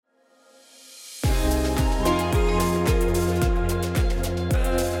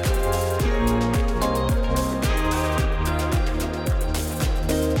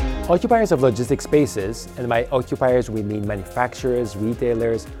Occupiers of logistics spaces, and by occupiers we mean manufacturers,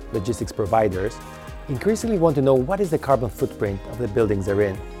 retailers, logistics providers, increasingly want to know what is the carbon footprint of the buildings they're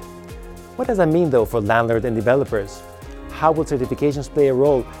in. What does that mean though for landlords and developers? How will certifications play a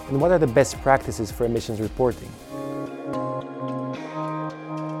role, and what are the best practices for emissions reporting?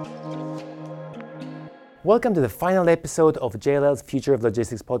 Welcome to the final episode of JLL's Future of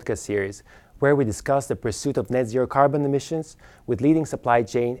Logistics podcast series, where we discuss the pursuit of net zero carbon emissions with leading supply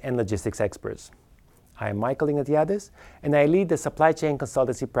chain and logistics experts. I am Michael Ignatiadis, and I lead the supply chain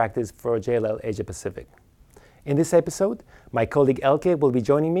consultancy practice for JLL Asia Pacific. In this episode, my colleague Elke will be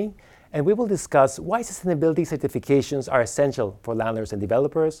joining me, and we will discuss why sustainability certifications are essential for landlords and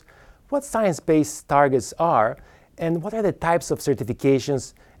developers, what science-based targets are, and what are the types of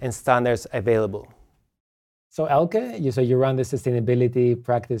certifications and standards available. So Elke, you run the sustainability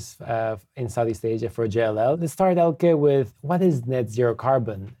practice in Southeast Asia for JLL. Let's start, Elke, with what is net zero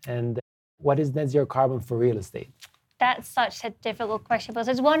carbon and what is net zero carbon for real estate? That's such a difficult question because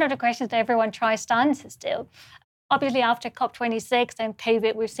it's one of the questions that everyone tries to answer still. Obviously, after COP26 and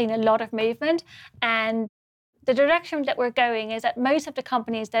COVID, we've seen a lot of movement. And the direction that we're going is that most of the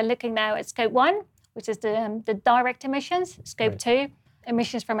companies, they're looking now at Scope 1, which is the direct emissions, Scope 2,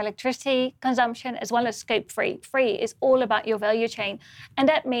 emissions from electricity consumption, as well as Scope 3. 3 is all about your value chain. And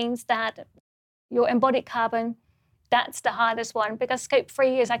that means that your embodied carbon, that's the hardest one because Scope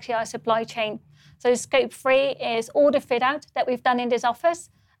 3 is actually our supply chain. So Scope 3 is all the fit out that we've done in this office.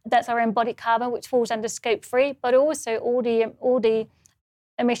 That's our embodied carbon, which falls under Scope 3, but also all the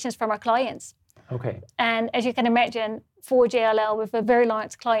emissions from our clients. Okay. And as you can imagine, for JLL, with a very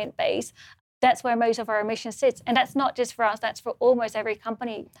large client base, that's where most of our emissions sits. And that's not just for us, that's for almost every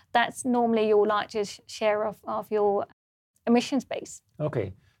company. That's normally your largest share of your emissions base.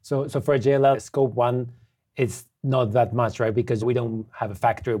 Okay. So for JLL, Scope 1, it's not that much, right? Because we don't have a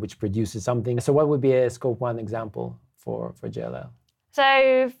factory which produces something. So what would be a Scope 1 example for JLL?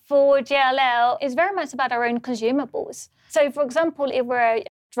 So for JLL, it's very much about our own consumables. So for example, if we're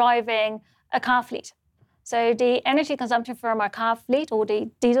driving a car fleet, so the energy consumption from our car fleet or the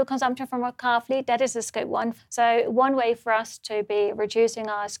diesel consumption from our car fleet, that is a Scope 1. So one way for us to be reducing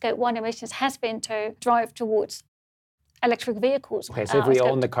our Scope 1 emissions has been to drive towards electric vehicles. Okay, so if we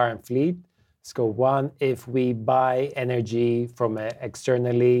own the current fleet, Scope 1, if we buy energy from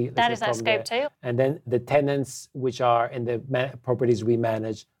externally, that is our Scope 2. And then the tenants which are in the properties we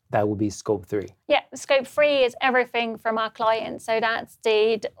manage, that would be Scope 3. Yeah, Scope 3 is everything from our clients. So that's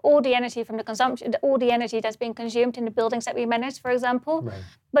all the energy from the consumption, all the energy that's being consumed in the buildings that we manage, for example. Right.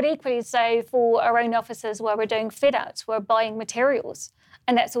 But equally so for our own offices where we're doing fit-outs, we're buying materials.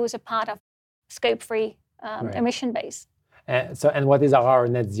 And that's also part of Scope 3 emission base. And what is our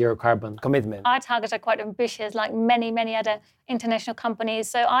net zero carbon commitment? Our targets are quite ambitious, like many, many other international companies.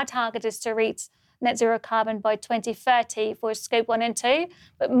 So our target is to reach net zero carbon by 2030 for Scope 1 and 2,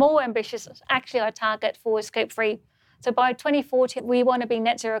 but more ambitious is actually our target for Scope 3. So by 2040, we want to be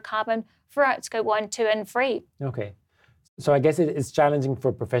net zero carbon throughout Scope 1, 2, and 3. Okay. So I guess it's challenging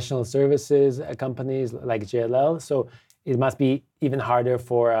for professional services companies like JLL. So it must be even harder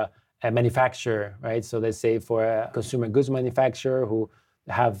for a manufacturer, right? So let's say for a consumer goods manufacturer who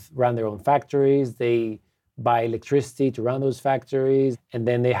run their own factories, they buy electricity to run those factories, and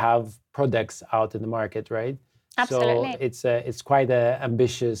then they have products out in the market, right? Absolutely. So it's quite an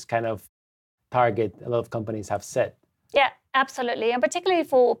ambitious kind of target a lot of companies have set. Yeah, absolutely. And particularly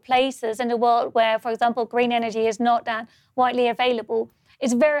for places in the world where, for example, green energy is not that widely available,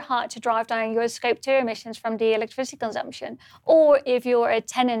 it's very hard to drive down your Scope 2 emissions from the electricity consumption. Or if you're a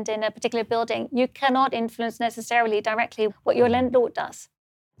tenant in a particular building, you cannot influence necessarily directly what your landlord does.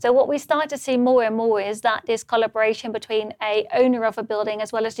 So what we start to see more and more is that this collaboration between an owner of a building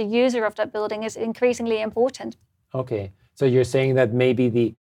as well as the user of that building is increasingly important. Okay. So you're saying that maybe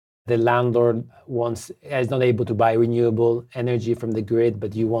the landlord is not able to buy renewable energy from the grid,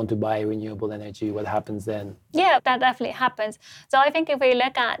 but you want to buy renewable energy. What happens then? Yeah, that definitely happens. So I think if we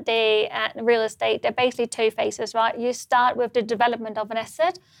look at real estate, there are basically two phases, right? You start with the development of an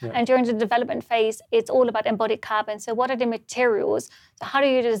asset, and during the development phase, it's all about embodied carbon. So what are the materials? So how do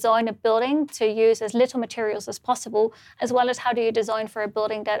you design a building to use as little materials as possible, as well as how do you design for a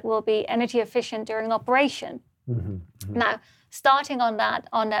building that will be energy efficient during operation? Mm-hmm. Mm-hmm. Now, starting on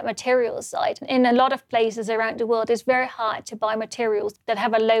that materials side, in a lot of places around the world, it's very hard to buy materials that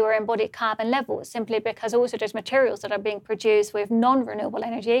have a lower embodied carbon level, simply because also there's materials that are being produced with non-renewable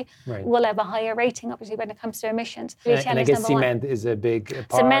energy will have a higher rating, obviously, when it comes to emissions. And I guess cement is a big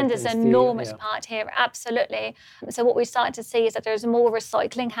part. Cement is an enormous part here, absolutely. So what we start to see is that there's more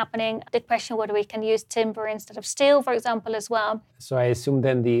recycling happening. The question whether we can use timber instead of steel, for example, as well. So I assume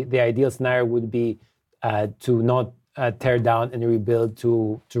then the ideal scenario would be to not tear down and rebuild,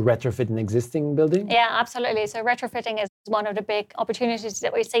 to retrofit an existing building? Yeah, absolutely. So retrofitting is one of the big opportunities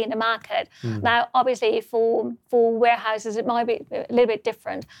that we see in the market. Now, obviously, for warehouses, it might be a little bit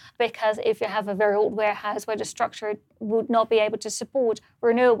different, because if you have a very old warehouse where the structure would not be able to support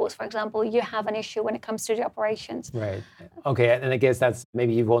renewables, for example, you have an issue when it comes to the operations. Right. Okay, and I guess that's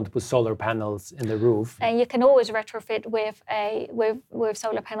maybe you want to put solar panels in the roof. And you can always retrofit with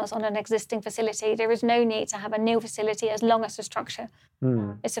solar panels on an existing facility. There is no need to have a new facility as long as the structure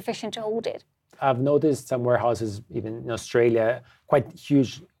is sufficient to hold it. I've noticed some warehouses, even in Australia, quite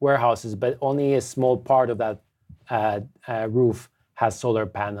huge warehouses, but only a small part of that roof has solar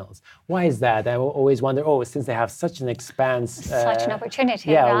panels. Why is that? I always wonder, since they have such an expanse... such an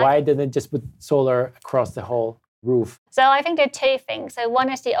opportunity, yeah, right? Why didn't they just put solar across the whole roof? So I think there are two things. So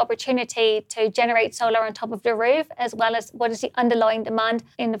one is the opportunity to generate solar on top of the roof, as well as what is the underlying demand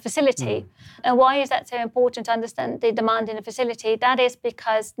in the facility. And why is that so important to understand the demand in the facility? That is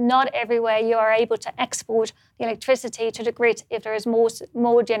because not everywhere you are able to export the electricity to the grid if there is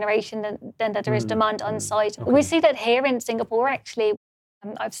more generation than that there is demand on site. Okay. We see that here in Singapore, actually.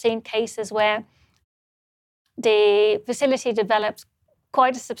 I've seen cases where the facility develops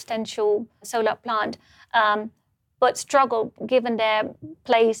quite a substantial solar plant, but struggle given their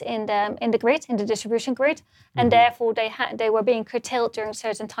place in the grid, in the distribution grid, and therefore they were being curtailed during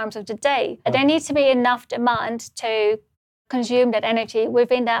certain times of the day. There needs to be enough demand to consume that energy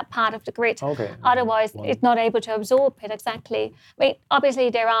within that part of the grid. Okay. Otherwise, it's not able to absorb it exactly. I mean, obviously,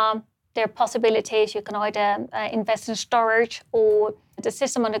 there are possibilities. You can either invest in storage, or the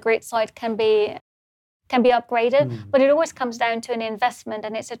system on the grid side can be upgraded, but it always comes down to an investment,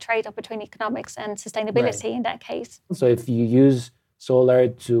 and it's a trade-off between economics and sustainability in that case. So if you use solar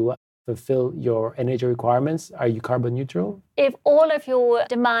to fulfill your energy requirements, are you carbon neutral? If all of your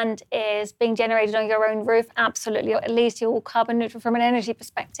demand is being generated on your own roof, absolutely. At least you're carbon neutral from an energy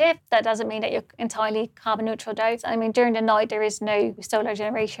perspective. That doesn't mean that you're entirely carbon neutral, though. I mean, during the night, there is no solar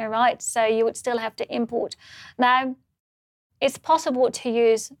generation, right? So you would still have to import. Now, it's possible to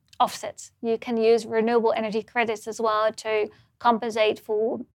use offsets. You can use renewable energy credits as well to compensate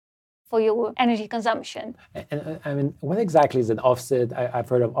for your energy consumption. And I mean, what exactly is an offset? I've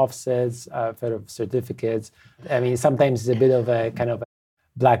heard of offsets, I've heard of certificates. I mean, sometimes it's a bit of a kind of a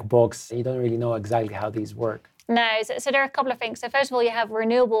black box. You don't really know exactly how these work. No, so there are a couple of things. So first of all, you have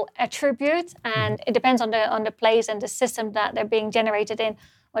renewable attributes, and it depends on the place and the system that they're being generated in.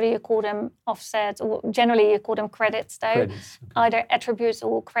 Whether you call them offsets, or generally you call them credits, though. Credits, okay. Either attributes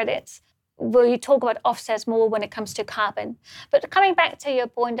or credits. Well, you talk about offsets more when it comes to carbon. But coming back to your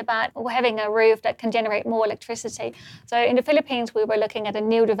point about having a roof that can generate more electricity. So in the Philippines, we were looking at a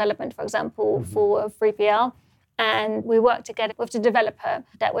new development, for example, for 3PL. And we worked together with the developer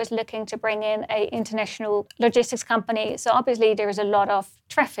that was looking to bring in an international logistics company. So obviously there is a lot of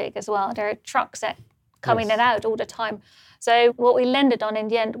traffic as well. There are trucks that come in and out all the time. So what we landed on in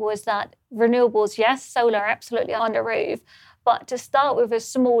the end was that renewables, yes, solar absolutely on the roof, but to start with a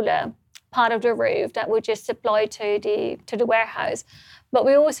smaller part of the roof that would just supply to the warehouse. But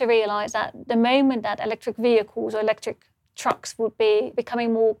we also realised that the moment that electric vehicles or electric trucks would be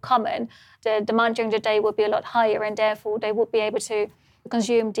becoming more common, the demand during the day would be a lot higher, and therefore they would be able to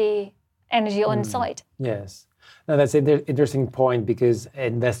consume the energy on site. Yes. Now, that's an interesting point, because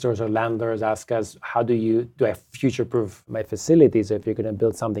investors or landlords ask us, how do I future-proof my facilities? So if you're going to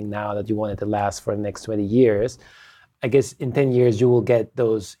build something now that you want it to last for the next 20 years, I guess in 10 years you will get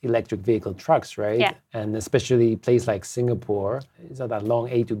those electric vehicle trucks, right? Yeah. And especially a place like Singapore, it's not that long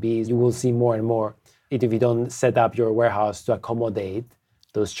A to B, you will see more and more. If you don't set up your warehouse to accommodate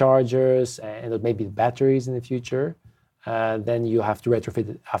those chargers and maybe batteries in the future, then you have to retrofit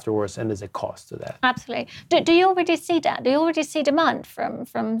it afterwards, and there's a cost to that. Absolutely. Do you already see that? Do you already see demand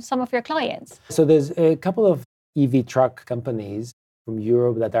from some of your clients? So there's a couple of EV truck companies from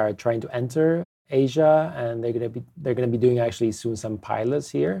Europe that are trying to enter Asia, and they're going to be doing actually soon some pilots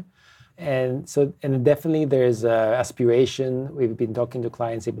here. And definitely there's aspiration. We've been talking to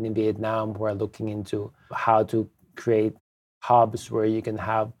clients even in Vietnam who are looking into how to create hubs where you can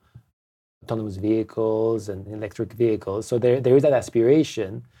have autonomous vehicles and electric vehicles. So there is that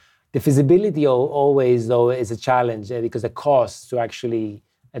aspiration. The feasibility always, though, is a challenge because the cost to actually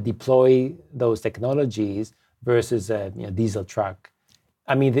deploy those technologies versus a diesel truck.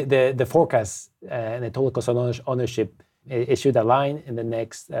 I mean, the forecast and the total cost of ownership, it should align in the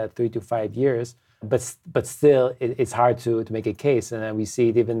next 3 to 5 years, but still, it's hard to make a case. And we see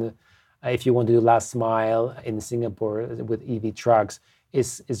it even if you want to do last mile in Singapore with EV trucks,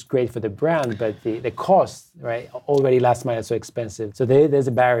 is great for the brand, but the cost, right? Already last mile is so expensive. So there's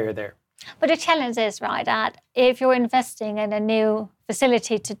a barrier there. But the challenge is, right, that if you're investing in a new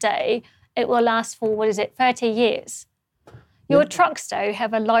facility today, it will last for, 30 years. Your trucks, though,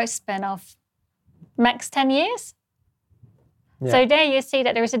 have a lifespan of max 10 years. Yeah. So there you see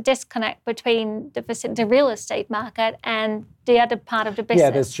that there is a disconnect between the real estate market and the other part of the business.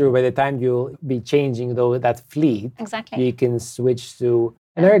 Yeah, that's true. By the time you'll be changing that fleet, exactly, you can switch to.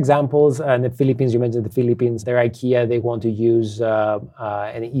 And there are examples in the Philippines. You mentioned the Philippines. Their IKEA, they want to use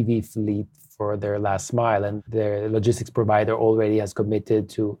an EV fleet for their last mile, and their logistics provider already has committed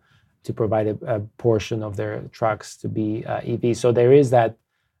to provide a portion of their trucks to be EV. So there is that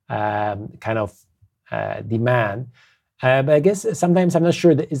kind of demand. But I guess sometimes I'm not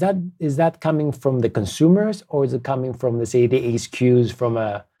sure, is that coming from the consumers, or is it coming from, let's say, the HQs from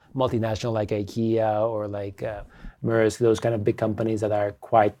a multinational like IKEA or like Maersk, those kind of big companies that are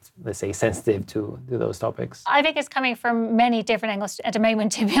quite, let's say, sensitive to those topics? I think it's coming from many different angles at the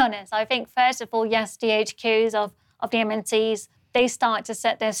moment, to be honest. I think, first of all, yes, the HQs of the MNCs, they start to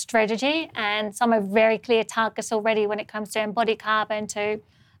set their strategy, and some have very clear targets already when it comes to embodied carbon, to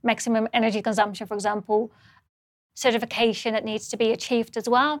maximum energy consumption, for example, certification that needs to be achieved as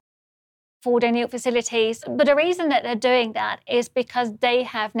well for their new facilities. But the reason that they're doing that is because they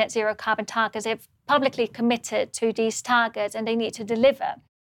have net zero carbon targets. They've publicly committed to these targets and they need to deliver.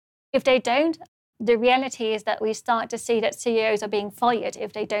 If they don't, the reality is that we start to see that CEOs are being fired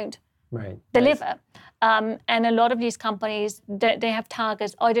if they don't deliver. Right. And a lot of these companies, they have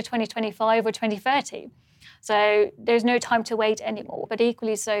targets either 2025 or 2030. So there's no time to wait anymore. But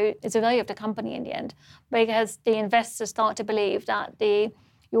equally so, it's the value of the company in the end, because the investors start to believe that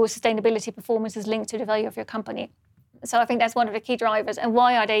your sustainability performance is linked to the value of your company. So I think that's one of the key drivers. And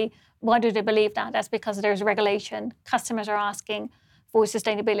why do they believe that? That's because there's regulation. Customers are asking for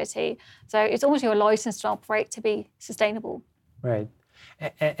sustainability. So it's almost your license to operate to be sustainable. Right.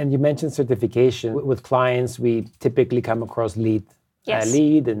 And you mentioned certification. With clients, we typically come across LEED,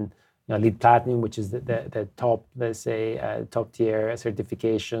 LEED and LEED Platinum, which is the top, let's say, top tier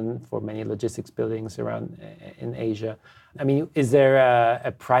certification for many logistics buildings around in Asia. I mean, is there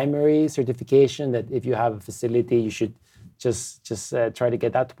a primary certification that if you have a facility, you should just try to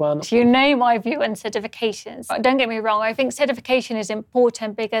get that one? You know my view on certifications. Don't get me wrong. I think certification is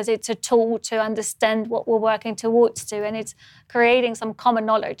important because it's a tool to understand what we're working towards and it's creating some common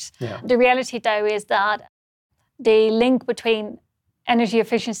knowledge. Yeah. The reality, though, is that the link between energy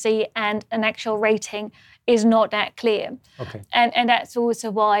efficiency and an actual rating is not that clear. Okay. And that's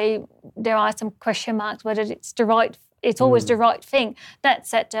also why there are some question marks whether it's always the right thing. That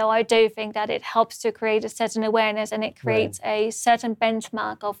said, though, I do think that it helps to create a certain awareness and it creates a certain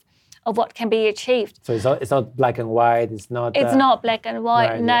benchmark of what can be achieved. So it's not black and white. It's not black and white.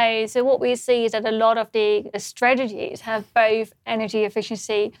 Right, no. Yeah. So what we see is that a lot of the strategies have both energy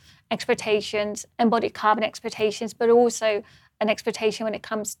efficiency expectations, embodied carbon expectations, but also an expectation when it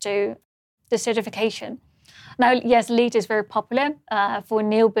comes to the certification. Now, yes, LEED is very popular for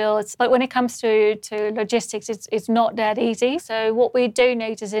new builds, but when it comes to logistics, it's not that easy. So what we do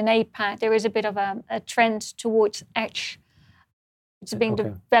notice in APAC, there is a bit of a trend towards EDGE. It's being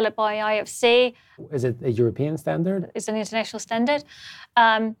developed by IFC. Is it a European standard? It's an international standard.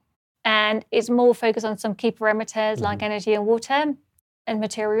 And it's more focused on some key parameters like energy and water and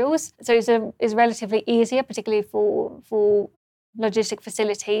materials. So it's relatively easier, particularly for logistic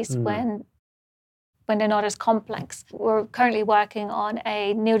facilities when they're not as complex. We're currently working on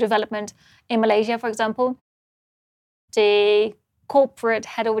a new development in Malaysia, for example. The corporate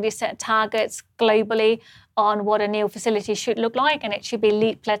had already set targets globally on what a new facility should look like, and it should be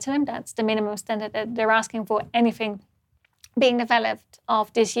LEED Platinum. That's the minimum standard that they're asking for anything being developed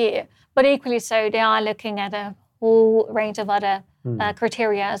of this year. But equally so, they are looking at a whole range of other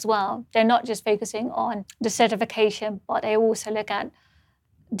criteria as well. They're not just focusing on the certification, but they also look at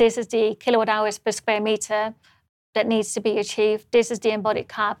this is the kilowatt hours per square meter that needs to be achieved. This is the embodied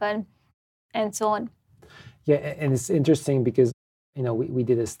carbon, and so on. Yeah, and it's interesting because we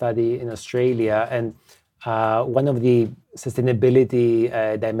did a study in Australia, and one of the sustainability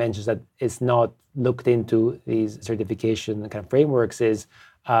dimensions that is not looked into these certification kind of frameworks is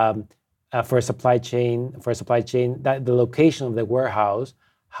for a supply chain that the location of the warehouse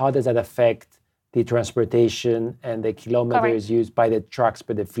how does that affect the transportation and the kilometers used by the trucks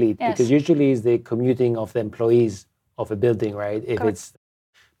per the fleet? Yes. Because usually it's the commuting of the employees of a building, right? If it's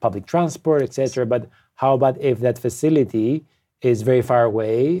public transport, etc. But how about if that facility is very far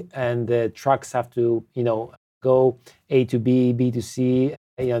away and the trucks have to, go A to B, B to C,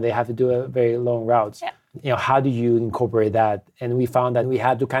 they have to do a very long routes. Yeah. How do you incorporate that? And we found that we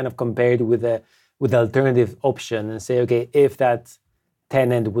had to kind of compare it with the alternative option and say, okay, if that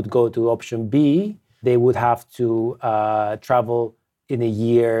tenant would go to option B, they would have to travel in a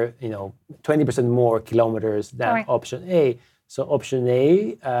year, 20% more kilometers than option A. So option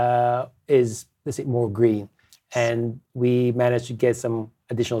A is, let's say, more green. And we managed to get some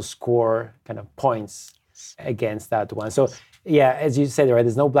additional score kind of points against that one. So yeah, as you said, right,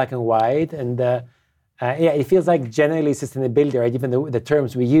 there's no black and white. And it feels like generally sustainability, right, even the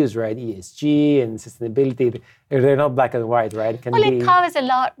terms we use, right, ESG and sustainability, they're not black and white, right? It covers a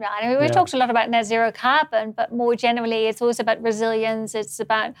lot, right? I mean, we talked a lot about net zero carbon, but more generally, it's also about resilience, it's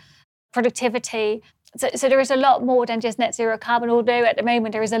about productivity. So there is a lot more than just net zero carbon, although at the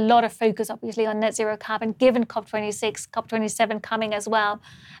moment there is a lot of focus, obviously, on net zero carbon, given COP26, COP27 coming as well,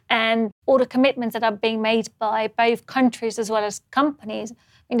 and all the commitments that are being made by both countries as well as companies. I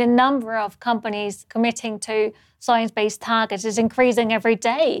mean, the number of companies committing to science-based targets is increasing every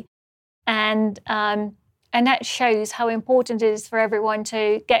day. And that shows how important it is for everyone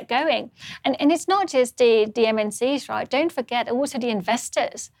to get going. And it's not just the MNCs, right? Don't forget also the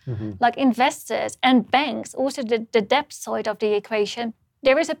investors, like investors and banks, also the debt side of the equation.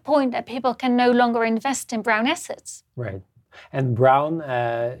 There is a point that people can no longer invest in brown assets. Right. And brown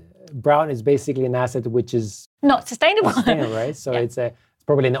is basically an asset which is not sustainable, right? So it's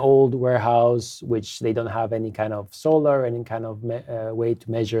probably an old warehouse, which they don't have any kind of solar, any kind of way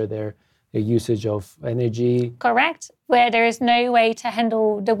to measure their usage of energy. Correct. Where there is no way to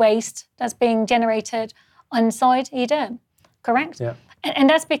handle the waste that's being generated on site either. Correct? Yeah. And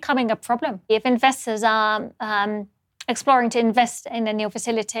that's becoming a problem. If investors are exploring to invest in a new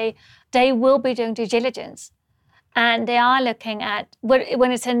facility, they will be doing due diligence. And they are looking at,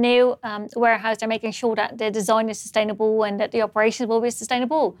 when it's a new warehouse, they're making sure that the design is sustainable and that the operations will be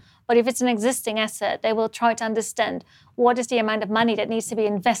sustainable. But if it's an existing asset, they will try to understand what is the amount of money that needs to be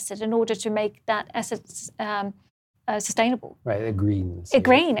invested in order to make that asset sustainable. Right, a green. A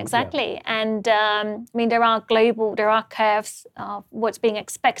green, exactly. Yeah. And there are curves of what's being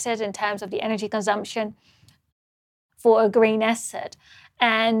expected in terms of the energy consumption for a green asset.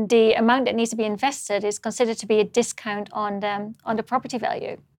 And the amount that needs to be invested is considered to be a discount on the property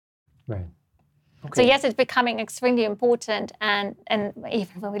value. Right. Okay. So yes, it's becoming extremely important. And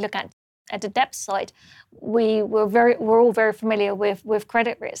even when we look at the debt side, we're all very familiar with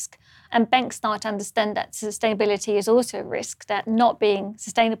credit risk. And banks start to understand that sustainability is also a risk, that not being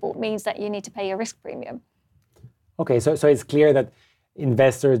sustainable means that you need to pay a risk premium. Okay, so it's clear that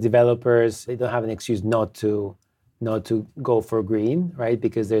investors, developers, they don't have an excuse not to go for green, right?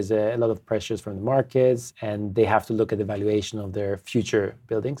 Because there's a lot of pressures from the markets and they have to look at the valuation of their future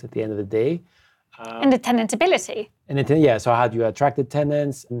buildings at the end of the day. And the tenantability. So how do you attract the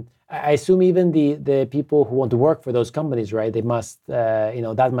tenants? And I assume even the people who want to work for those companies, right? They must,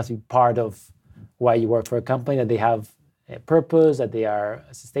 that must be part of why you work for a company, that they have a purpose, that they are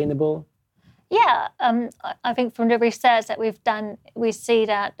sustainable. Yeah, I think from the research that we've done, we see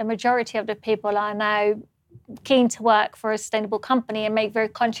that the majority of the people are now keen to work for a sustainable company and make very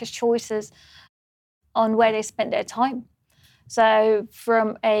conscious choices on where they spend their time. So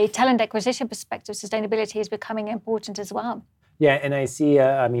from a talent acquisition perspective, sustainability is becoming important as well. Yeah, and I see,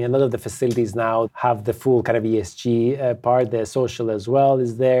 a lot of the facilities now have the full kind of ESG part. The social as well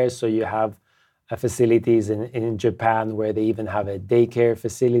is there. So you have facilities in Japan where they even have a daycare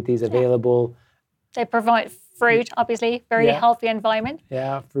facilities available. They provide fruit, obviously, very healthy environment.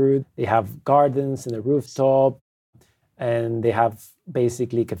 Yeah, fruit. They have gardens in the rooftop, and they have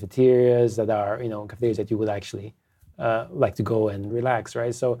basically cafeterias that are, cafeterias that you would actually like to go and relax,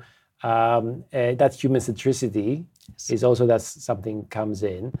 right? So that human centricity is also, that's something comes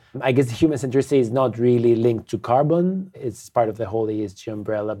in. I guess the human centricity is not really linked to carbon. It's part of the whole ESG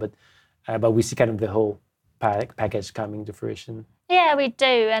umbrella, but we see kind of the whole package coming to fruition. Yeah, we do.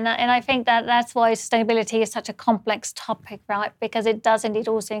 And I think that's why sustainability is such a complex topic, right? Because it does indeed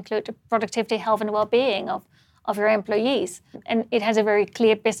also include the productivity, health and well-being of your employees. And it has a very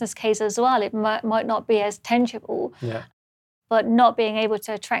clear business case as well. It might not be as tangible, but not being able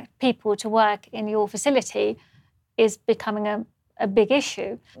to attract people to work in your facility is becoming a big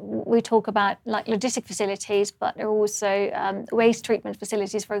issue. We talk about like logistic facilities, but there are also waste treatment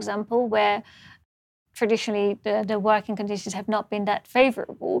facilities, for example, where traditionally the working conditions have not been that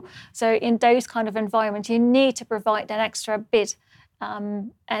favourable. So in those kind of environments, you need to provide that extra bit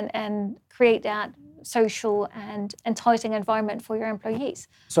and create that social and enticing environment for your employees.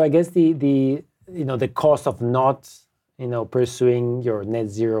 So I guess the cost of not pursuing your net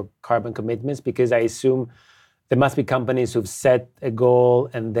zero carbon commitments, because I assume there must be companies who've set a goal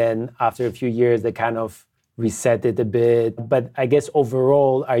and then after a few years they kind of reset it a bit. But I guess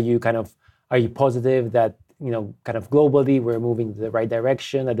overall, are you positive that kind of globally we're moving in the right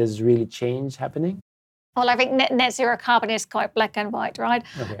direction, that there's really change happening? Well, I think net zero carbon is quite black and white, right?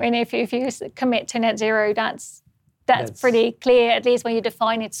 Okay. I mean, if you commit to net zero, that's pretty clear, at least when you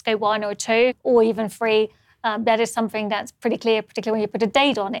define it scope 1 or 2 or even 3. That is something that's pretty clear, particularly when you put a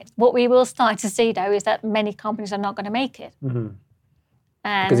date on it. What we will start to see, though, is that many companies are not going to make it. Mm-hmm.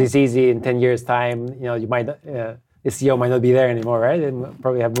 Because it's easy in 10 years' time, you might, the CEO might not be there anymore, right? And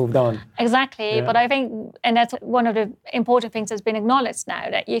probably have moved on. Exactly. Yeah. But I think, and that's one of the important things that's been acknowledged now,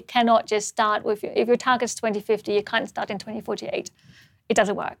 that you cannot just start with, if your target's 2050, you can't start in 2048. It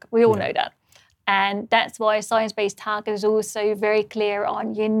doesn't work. We all know that. And that's why a science-based target is also very clear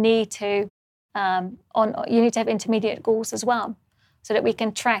on you need to have intermediate goals as well, so that we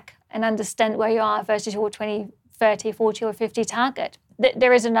can track and understand where you are versus your 20, 30, 40 or 50 target.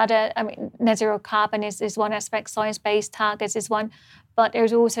 There is another, net zero carbon is one aspect, science-based targets is one, but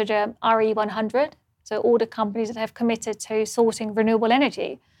there's also the RE100, so all the companies that have committed to sourcing renewable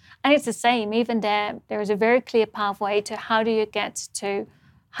energy. And it's the same, even there is a very clear pathway to how do you get to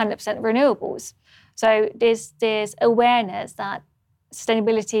 100% renewables. So there's awareness that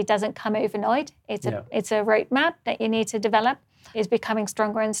sustainability doesn't come overnight. It's a roadmap that you need to develop. It's becoming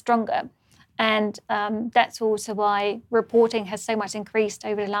stronger and stronger. And that's also why reporting has so much increased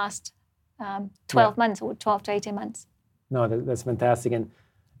over the last 12 months or 12 to 18 months. No, that's fantastic. And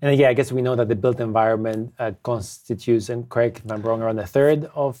again, I guess we know that the built environment constitutes, and correct if I'm wrong, around a third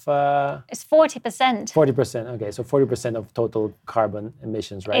of... It's 40%. 40%, okay. So 40% of total carbon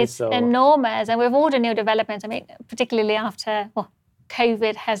emissions, right? It's enormous. And with all the new developments, particularly after...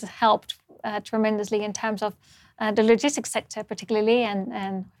 COVID has helped tremendously in terms of the logistics sector particularly, and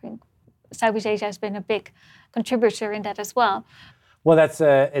I think Southeast Asia has been a big contributor in that as well. Well, it's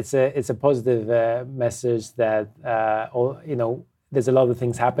a positive message that there's a lot of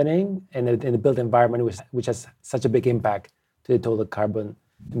things happening in the built environment which has such a big impact to the total carbon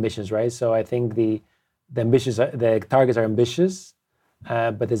emissions, right? So I think the targets are ambitious.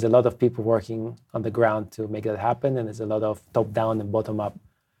 But there's a lot of people working on the ground to make that happen, and there's a lot of top-down and bottom-up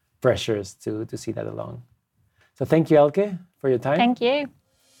pressures to see that along. So thank you, Elke, for your time. Thank you.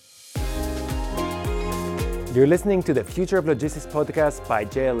 You're listening to the Future of Logistics podcast by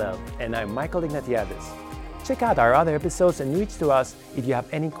JLL, and I'm Michael Ignatiadis. Check out our other episodes and reach to us if you have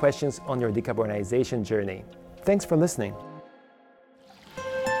any questions on your decarbonization journey. Thanks for listening.